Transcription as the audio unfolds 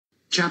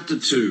Chapter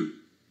 2.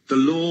 The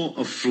Law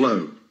of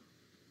Flow.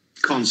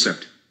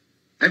 Concept.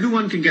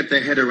 Everyone can get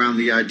their head around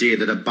the idea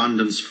that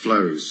abundance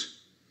flows.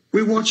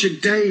 We watch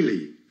it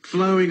daily,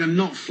 flowing and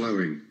not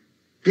flowing.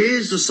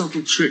 Here's the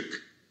subtle trick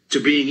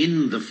to being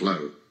in the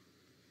flow.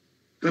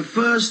 But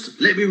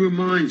first, let me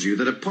remind you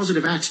that a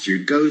positive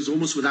attitude goes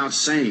almost without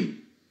saying.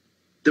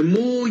 The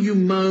more you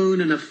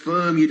moan and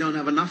affirm you don't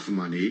have enough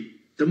money,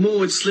 the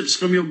more it slips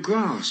from your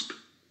grasp.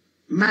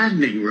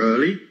 Maddening,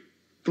 really.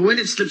 But when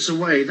it slips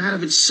away, that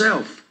of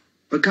itself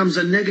becomes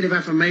a negative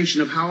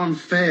affirmation of how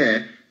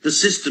unfair the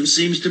system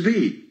seems to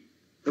be.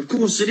 Of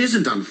course, it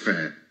isn't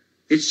unfair.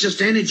 It's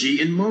just energy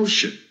in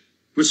motion,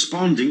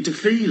 responding to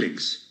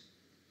feelings.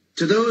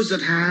 To those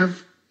that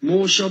have,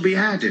 more shall be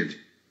added.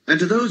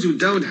 And to those who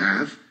don't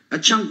have, a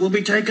chunk will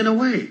be taken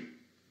away.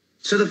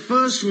 So the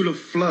first rule of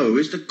flow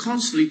is to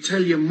constantly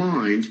tell your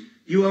mind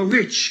you are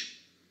rich.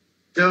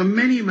 There are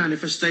many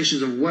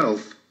manifestations of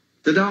wealth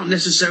that aren't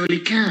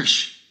necessarily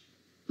cash.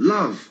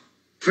 Love,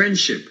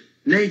 friendship,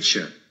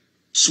 nature,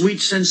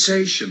 sweet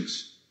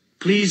sensations,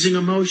 pleasing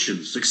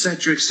emotions,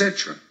 etc.,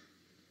 etc.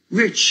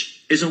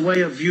 Rich is a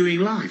way of viewing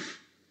life.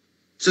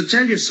 So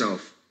tell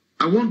yourself,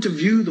 I want to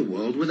view the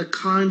world with a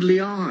kindly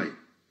eye.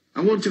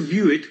 I want to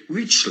view it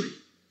richly.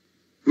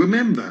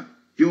 Remember,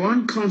 your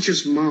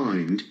unconscious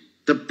mind,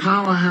 the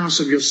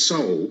powerhouse of your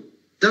soul,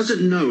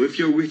 doesn't know if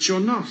you're rich or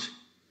not.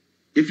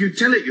 If you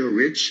tell it you're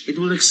rich, it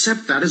will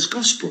accept that as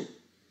gospel.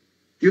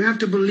 You have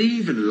to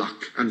believe in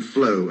luck and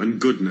flow and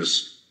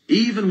goodness,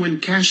 even when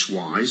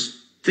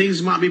cash-wise,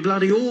 things might be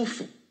bloody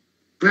awful.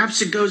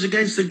 Perhaps it goes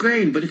against the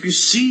grain, but if you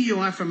see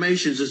your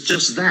affirmations as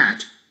just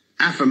that,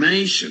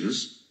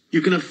 affirmations,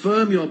 you can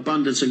affirm your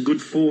abundance and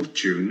good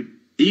fortune,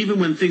 even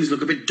when things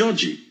look a bit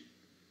dodgy.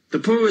 The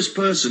poorest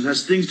person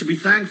has things to be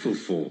thankful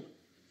for,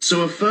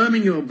 so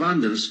affirming your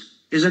abundance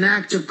is an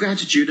act of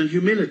gratitude and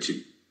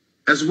humility,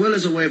 as well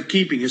as a way of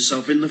keeping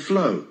yourself in the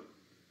flow.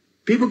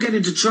 People get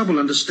into trouble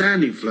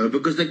understanding flow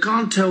because they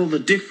can't tell the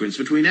difference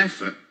between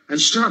effort and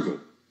struggle.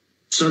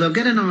 So they'll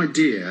get an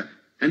idea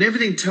and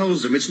everything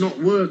tells them it's not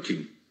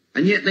working,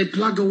 and yet they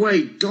plug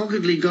away,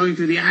 doggedly going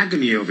through the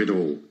agony of it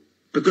all,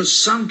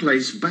 because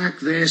someplace back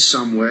there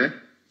somewhere,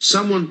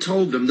 someone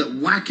told them that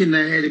whacking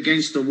their head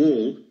against the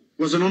wall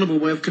was an honourable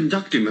way of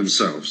conducting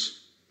themselves.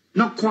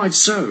 Not quite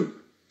so.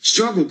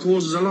 Struggle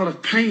causes a lot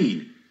of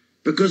pain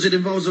because it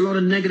involves a lot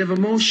of negative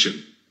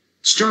emotion.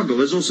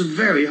 Struggle is also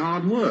very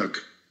hard work.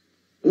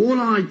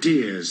 All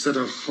ideas that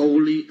are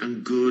holy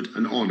and good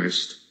and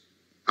honest,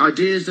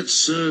 ideas that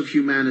serve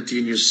humanity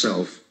and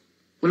yourself,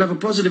 will have a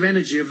positive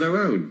energy of their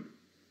own.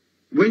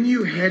 When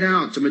you head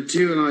out to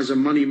materialize a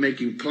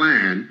money-making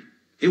plan,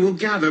 it will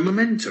gather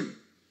momentum.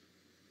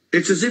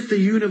 It's as if the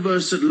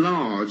universe at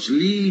large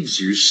leads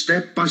you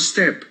step by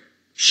step,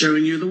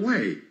 showing you the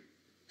way.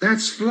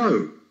 That's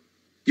flow.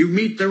 You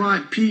meet the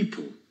right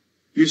people.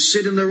 You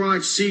sit in the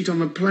right seat on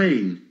the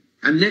plane,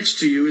 and next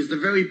to you is the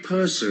very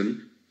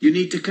person you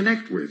need to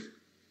connect with.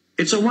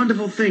 It's a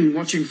wonderful thing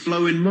watching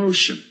flow in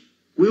motion.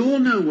 We all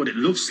know what it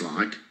looks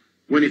like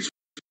when it's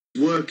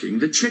working.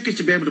 The trick is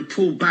to be able to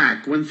pull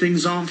back when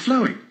things aren't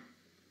flowing.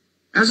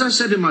 As I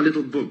said in my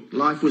little book,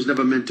 life was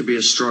never meant to be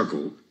a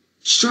struggle.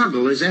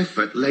 Struggle is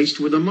effort laced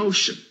with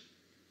emotion.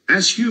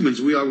 As humans,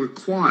 we are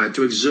required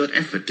to exert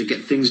effort to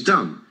get things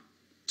done.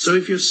 So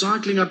if you're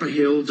cycling up a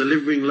hill,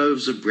 delivering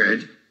loaves of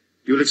bread,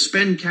 you'll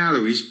expend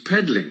calories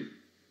pedaling.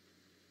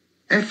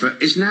 Effort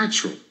is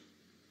natural.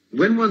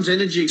 When one's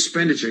energy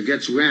expenditure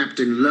gets wrapped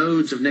in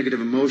loads of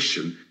negative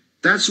emotion,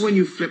 that's when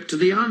you flip to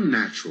the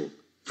unnatural,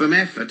 from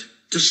effort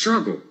to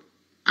struggle.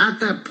 At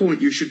that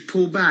point, you should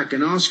pull back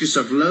and ask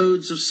yourself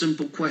loads of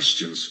simple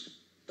questions.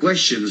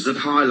 Questions that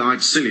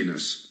highlight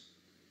silliness.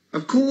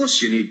 Of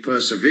course you need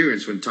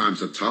perseverance when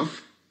times are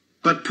tough,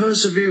 but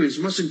perseverance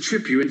mustn't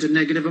trip you into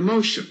negative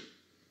emotion.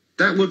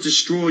 That will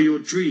destroy your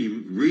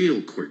dream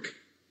real quick.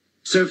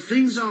 So if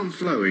things aren't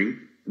flowing,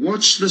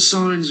 watch the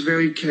signs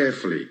very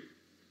carefully.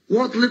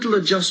 What little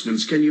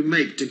adjustments can you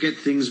make to get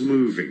things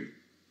moving?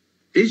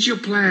 Is your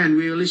plan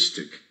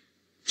realistic?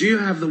 Do you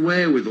have the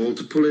wherewithal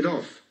to pull it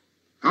off?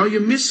 Are you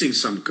missing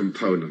some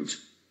component?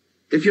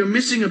 If you're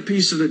missing a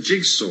piece of the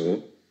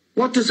jigsaw,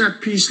 what does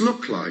that piece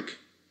look like?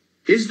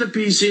 Is the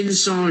piece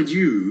inside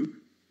you,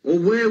 or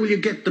where will you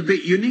get the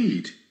bit you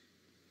need?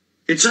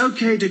 It's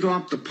okay to go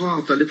up the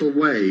path a little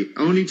way,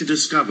 only to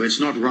discover it's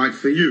not right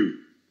for you.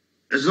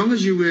 As long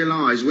as you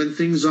realize when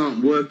things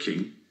aren't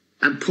working,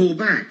 and pull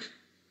back.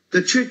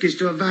 The trick is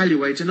to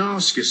evaluate and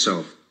ask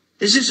yourself,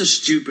 is this a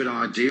stupid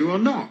idea or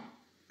not?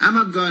 Am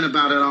I going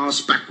about it arse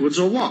backwards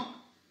or what?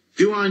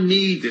 Do I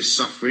need this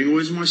suffering,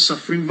 or is my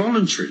suffering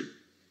voluntary?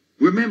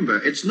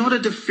 Remember, it's not a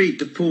defeat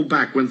to pull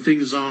back when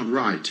things aren't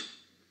right.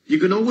 You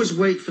can always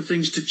wait for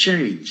things to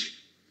change.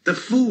 The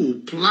fool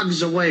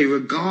plugs away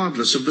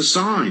regardless of the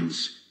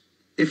signs.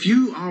 If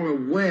you are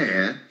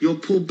aware, you'll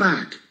pull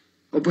back,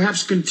 or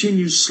perhaps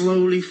continue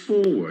slowly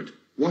forward,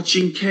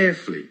 watching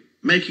carefully,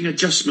 making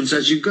adjustments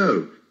as you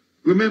go.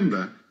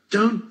 Remember,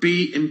 don't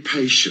be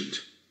impatient.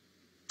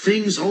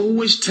 Things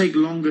always take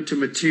longer to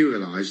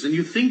materialize than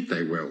you think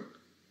they will.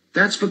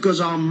 That's because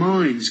our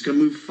minds can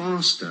move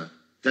faster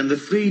than the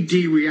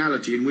 3D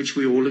reality in which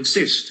we all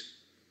exist.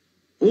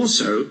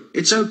 Also,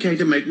 it's okay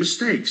to make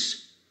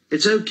mistakes.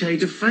 It's okay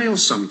to fail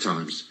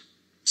sometimes.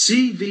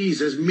 See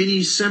these as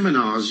mini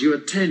seminars you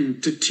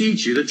attend to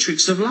teach you the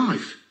tricks of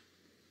life.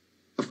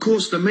 Of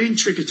course, the main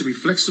trick is to be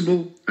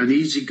flexible and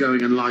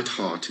easygoing and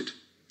light-hearted,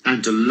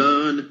 and to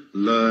learn,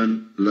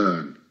 learn,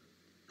 learn.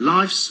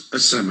 Life's a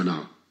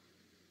seminar.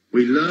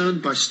 We learn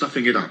by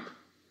stuffing it up.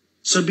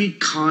 So be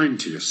kind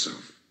to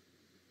yourself.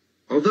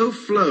 Although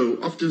flow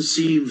often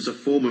seems a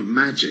form of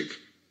magic,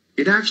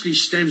 it actually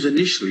stems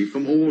initially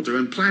from order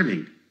and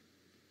planning.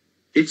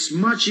 It's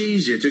much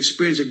easier to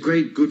experience a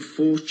great good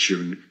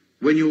fortune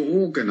when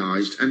you're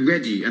organized and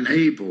ready and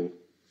able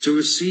to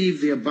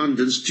receive the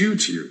abundance due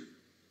to you.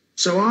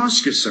 So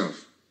ask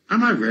yourself,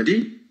 am I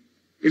ready?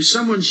 If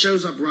someone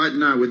shows up right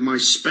now with my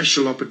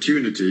special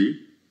opportunity,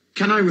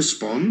 can I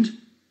respond?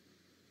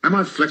 Am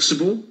I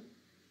flexible?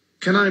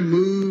 Can I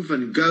move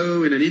and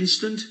go in an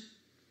instant?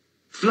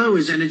 Flow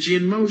is energy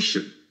in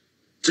motion.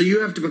 So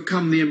you have to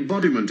become the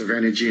embodiment of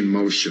energy in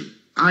motion,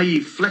 i.e.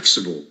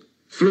 flexible,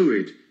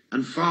 fluid,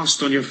 and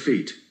fast on your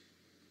feet.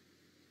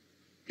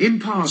 In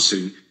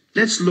passing,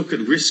 let's look at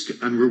risk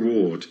and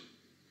reward.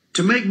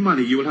 To make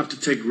money, you will have to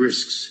take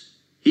risks,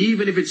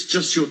 even if it's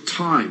just your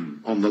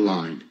time on the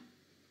line.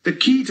 The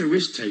key to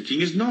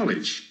risk-taking is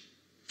knowledge.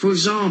 For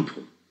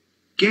example,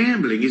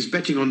 gambling is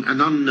betting on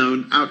an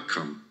unknown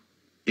outcome.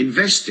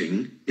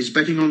 Investing is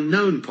betting on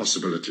known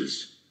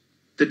possibilities.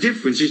 The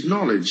difference is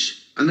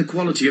knowledge and the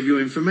quality of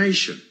your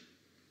information.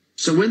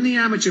 So when the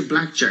amateur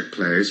blackjack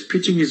player is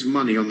pitching his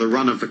money on the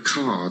run of the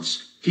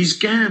cards, he's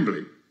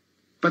gambling.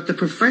 But the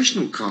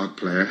professional card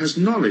player has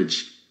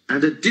knowledge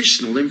and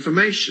additional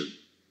information.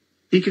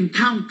 He can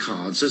count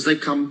cards as they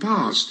come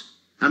past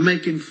and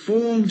make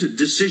informed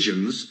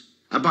decisions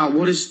about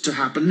what is to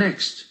happen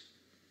next.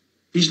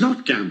 He's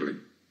not gambling.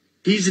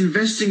 He's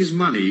investing his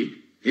money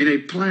in a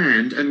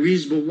planned and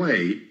reasonable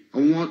way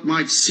on what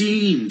might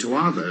seem to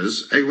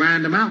others a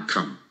random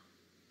outcome.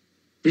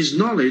 His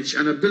knowledge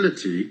and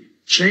ability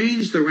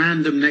change the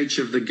random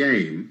nature of the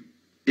game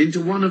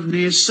into one of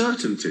near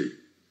certainty.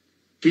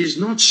 He is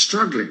not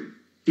struggling,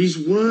 he's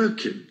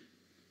working,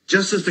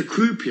 just as the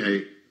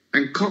croupier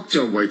and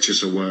cocktail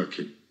waitress are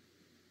working.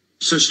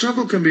 So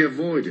struggle can be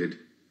avoided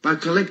by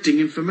collecting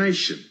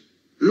information,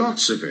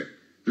 lots of it,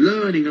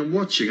 learning and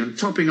watching and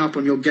topping up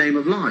on your game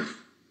of life.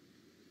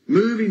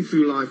 Moving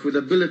through life with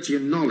ability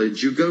and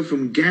knowledge, you go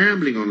from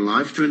gambling on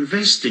life to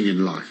investing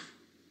in life.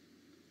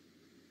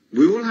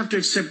 We all have to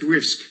accept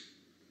risk.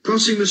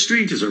 Crossing the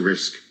street is a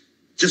risk,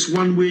 just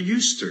one we're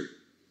used to.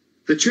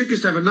 The trick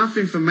is to have enough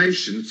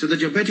information so that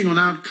you're betting on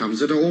outcomes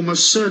that are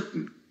almost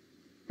certain.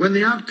 When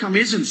the outcome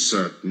isn't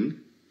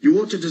certain, you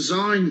ought to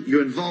design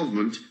your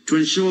involvement to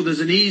ensure there's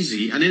an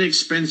easy and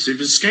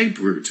inexpensive escape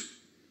route.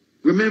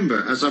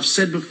 Remember, as I've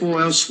said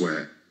before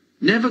elsewhere,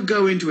 never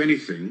go into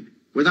anything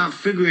without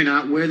figuring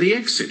out where the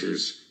exit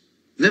is.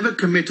 Never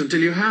commit until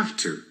you have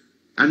to,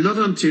 and not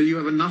until you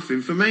have enough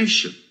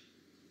information.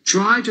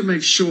 Try to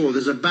make sure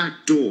there's a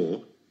back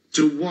door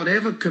to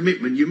whatever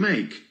commitment you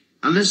make,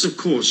 unless, of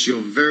course,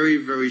 you're very,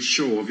 very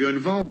sure of your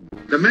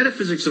involvement. The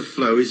metaphysics of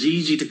flow is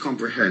easy to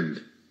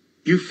comprehend.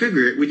 You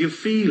figure it with your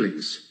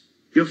feelings.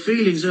 Your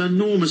feelings are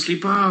enormously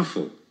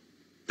powerful.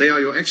 They are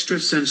your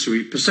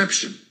extrasensory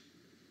perception.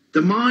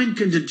 The mind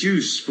can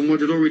deduce from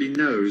what it already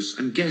knows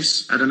and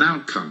guess at an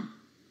outcome.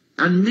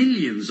 And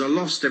millions are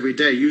lost every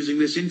day using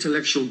this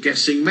intellectual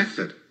guessing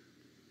method.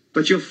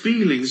 But your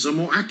feelings are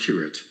more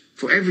accurate,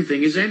 for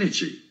everything is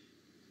energy.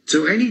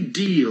 So any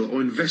deal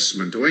or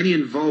investment or any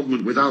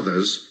involvement with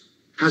others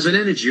has an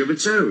energy of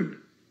its own.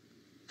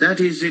 That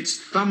is its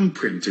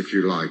thumbprint, if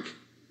you like.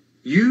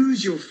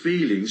 Use your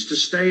feelings to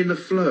stay in the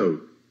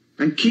flow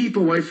and keep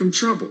away from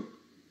trouble.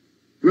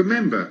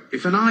 Remember,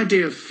 if an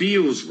idea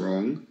feels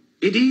wrong,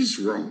 it is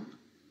wrong.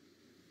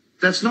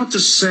 That's not to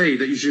say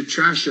that you should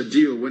trash a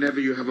deal whenever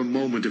you have a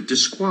moment of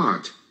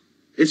disquiet.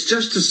 It's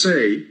just to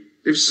say,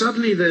 if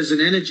suddenly there's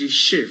an energy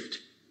shift,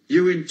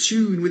 you're in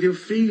tune with your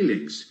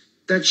feelings.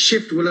 That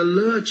shift will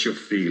alert your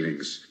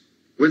feelings.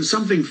 When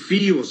something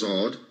feels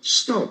odd,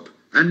 stop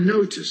and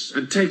notice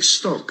and take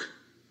stock.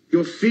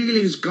 Your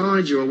feelings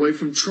guide you away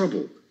from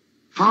trouble.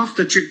 Half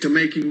the trick to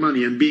making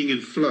money and being in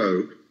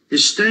flow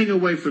is staying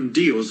away from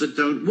deals that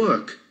don't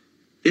work.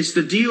 It's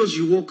the deals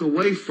you walk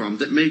away from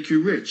that make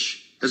you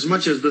rich, as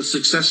much as the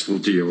successful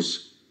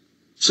deals.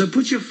 So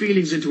put your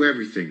feelings into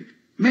everything.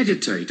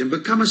 Meditate and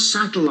become a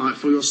satellite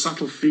for your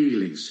subtle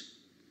feelings.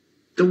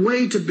 The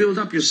way to build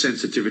up your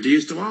sensitivity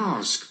is to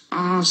ask.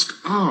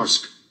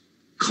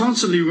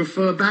 Constantly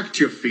refer back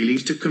to your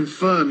feelings to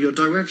confirm your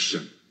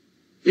direction.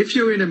 If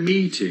you're in a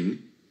meeting,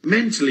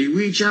 mentally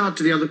reach out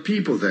to the other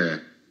people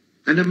there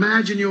and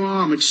imagine your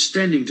arm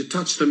extending to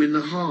touch them in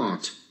the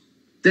heart.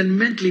 Then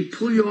mentally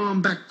pull your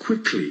arm back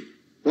quickly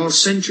while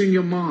centering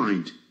your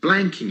mind,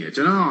 blanking it,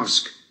 and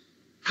ask,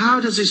 how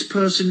does this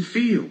person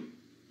feel?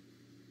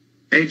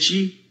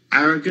 Edgy,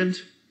 arrogant,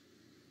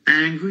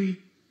 angry,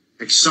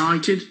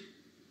 excited,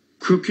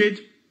 crooked,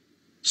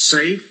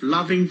 safe,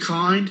 loving,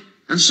 kind,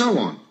 and so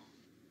on.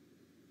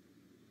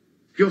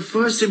 Your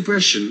first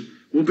impression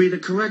will be the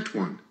correct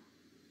one.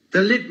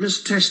 The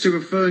litmus test to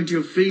referring to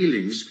your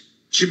feelings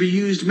should be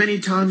used many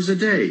times a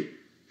day.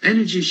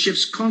 Energy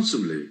shifts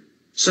constantly,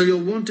 so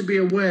you'll want to be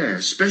aware,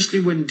 especially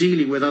when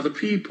dealing with other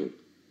people.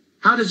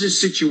 How does this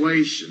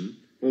situation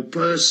or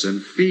person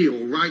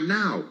feel right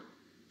now?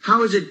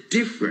 How is it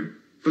different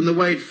from the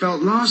way it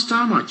felt last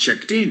time I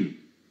checked in?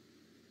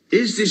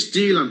 Is this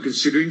deal I'm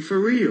considering for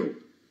real?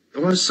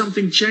 Or has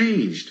something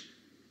changed?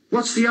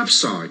 What's the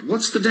upside?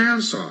 What's the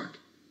downside?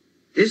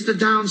 Is the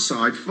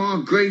downside far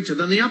greater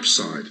than the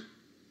upside?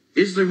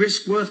 Is the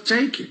risk worth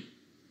taking?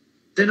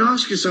 Then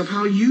ask yourself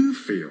how you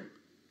feel.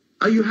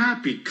 Are you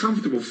happy,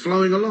 comfortable,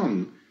 flowing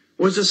along?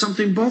 Or is there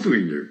something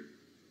bothering you?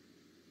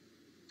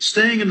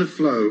 Staying in the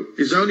flow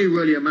is only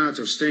really a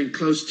matter of staying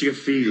close to your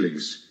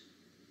feelings.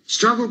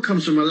 Struggle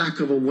comes from a lack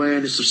of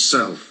awareness of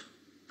self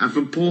and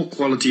from poor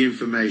quality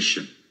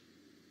information.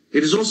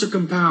 It is also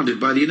compounded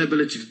by the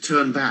inability to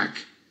turn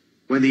back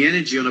when the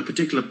energy on a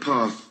particular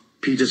path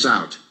peters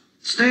out.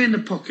 Stay in the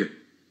pocket.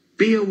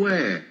 Be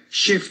aware,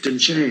 shift and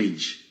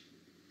change.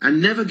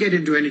 And never get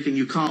into anything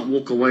you can't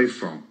walk away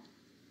from.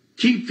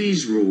 Keep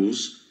these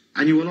rules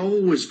and you will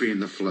always be in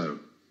the flow.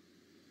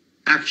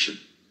 Action.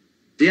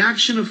 The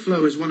action of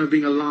flow is one of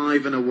being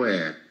alive and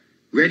aware,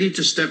 ready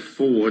to step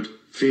forward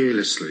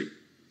fearlessly.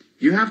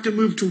 You have to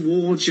move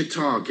towards your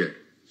target.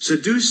 So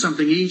do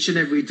something each and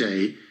every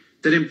day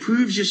that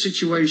improves your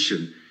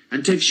situation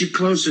and takes you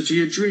closer to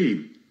your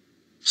dream.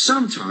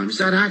 Sometimes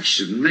that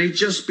action may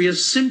just be a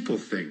simple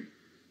thing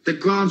that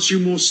grants you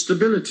more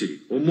stability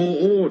or more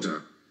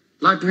order,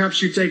 like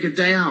perhaps you take a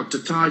day out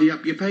to tidy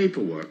up your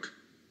paperwork.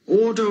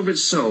 Order of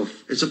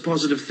itself is a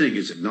positive thing,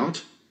 is it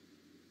not?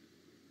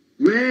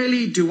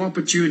 Rarely do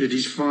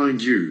opportunities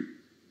find you.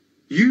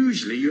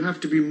 Usually you have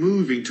to be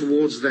moving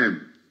towards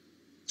them.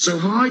 So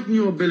heighten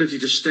your ability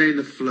to stay in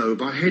the flow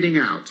by heading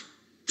out,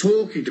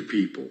 talking to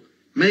people,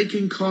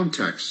 making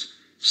contacts,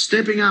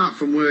 stepping out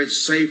from where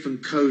it's safe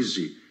and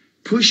cozy,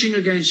 pushing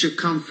against your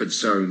comfort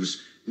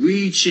zones,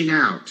 reaching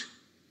out.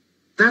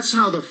 That's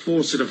how the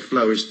faucet of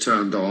flow is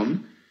turned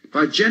on,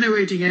 by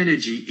generating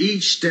energy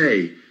each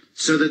day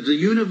so that the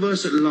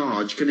universe at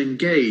large can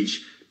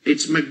engage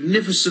its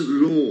magnificent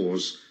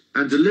laws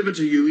and deliver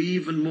to you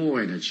even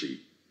more energy.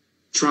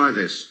 Try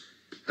this.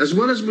 As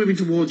well as moving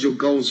towards your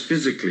goals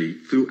physically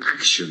through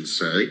action,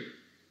 say,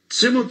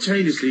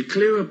 simultaneously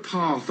clear a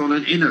path on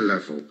an inner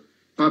level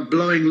by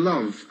blowing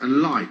love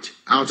and light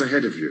out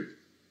ahead of you.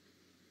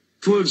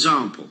 For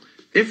example,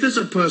 if there's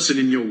a person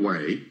in your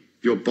way,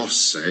 your boss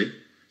say,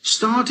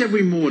 start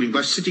every morning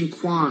by sitting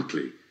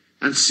quietly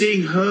and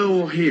seeing her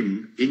or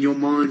him in your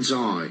mind's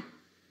eye.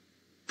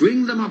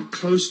 Bring them up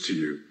close to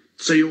you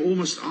so you're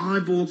almost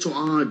eyeball to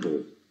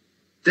eyeball.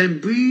 Then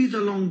breathe a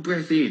long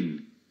breath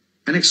in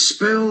and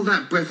expel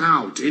that breath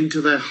out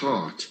into their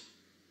heart.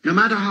 No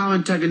matter how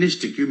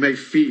antagonistic you may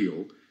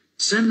feel,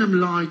 send them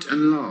light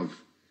and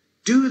love.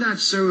 Do that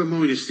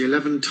ceremoniously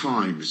 11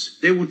 times.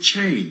 They will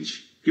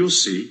change. You'll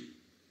see.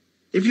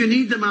 If you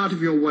need them out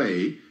of your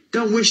way,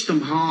 don't wish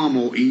them harm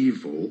or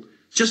evil.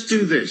 Just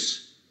do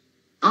this.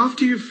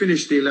 After you've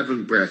finished the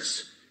 11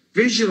 breaths,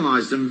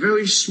 visualize them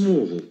very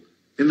small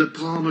in the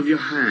palm of your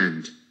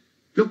hand.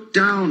 Look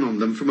down on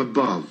them from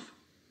above.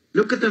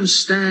 Look at them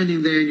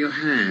standing there in your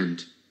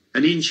hand,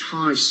 an inch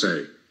high,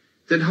 say.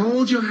 Then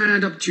hold your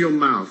hand up to your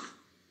mouth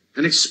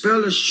and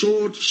expel a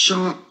short,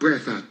 sharp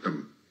breath at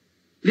them.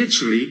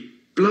 Literally,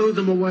 blow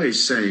them away,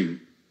 saying,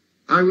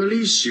 I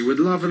release you with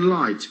love and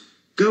light.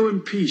 Go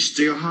in peace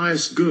to your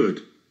highest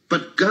good.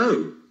 But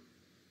go.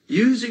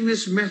 Using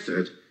this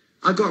method,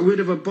 I got rid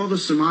of a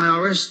bothersome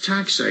IRS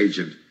tax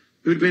agent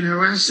who'd been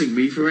harassing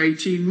me for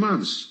 18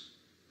 months.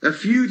 A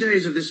few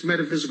days of this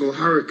metaphysical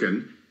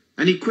hurricane,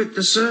 and he quit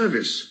the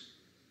service.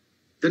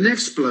 The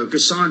next bloke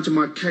assigned to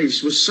my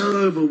case was so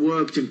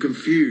overworked and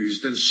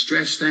confused and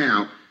stressed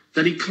out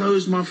that he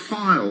closed my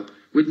file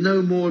with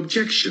no more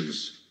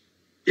objections.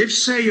 If,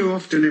 say, you're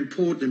off to an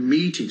important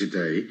meeting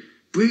today,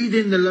 breathe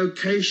in the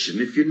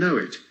location if you know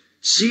it.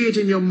 See it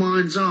in your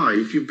mind's eye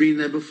if you've been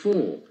there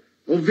before.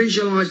 Or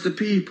visualize the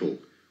people.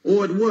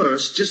 Or at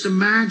worst, just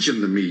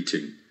imagine the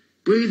meeting.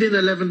 Breathe in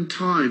 11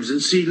 times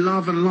and see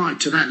love and light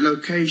to that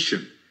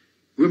location.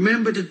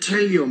 Remember to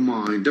tell your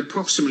mind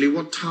approximately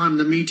what time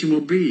the meeting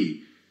will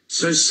be.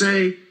 So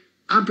say,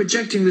 I'm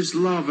projecting this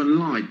love and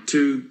light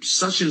to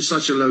such and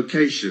such a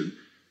location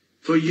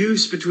for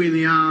use between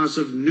the hours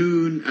of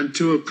noon and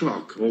 2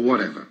 o'clock or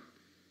whatever.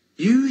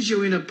 Use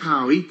your inner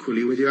power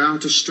equally with your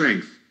outer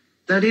strength.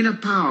 That inner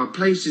power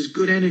places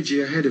good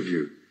energy ahead of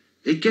you.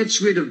 It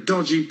gets rid of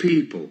dodgy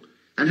people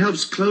and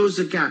helps close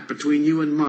the gap between you and money.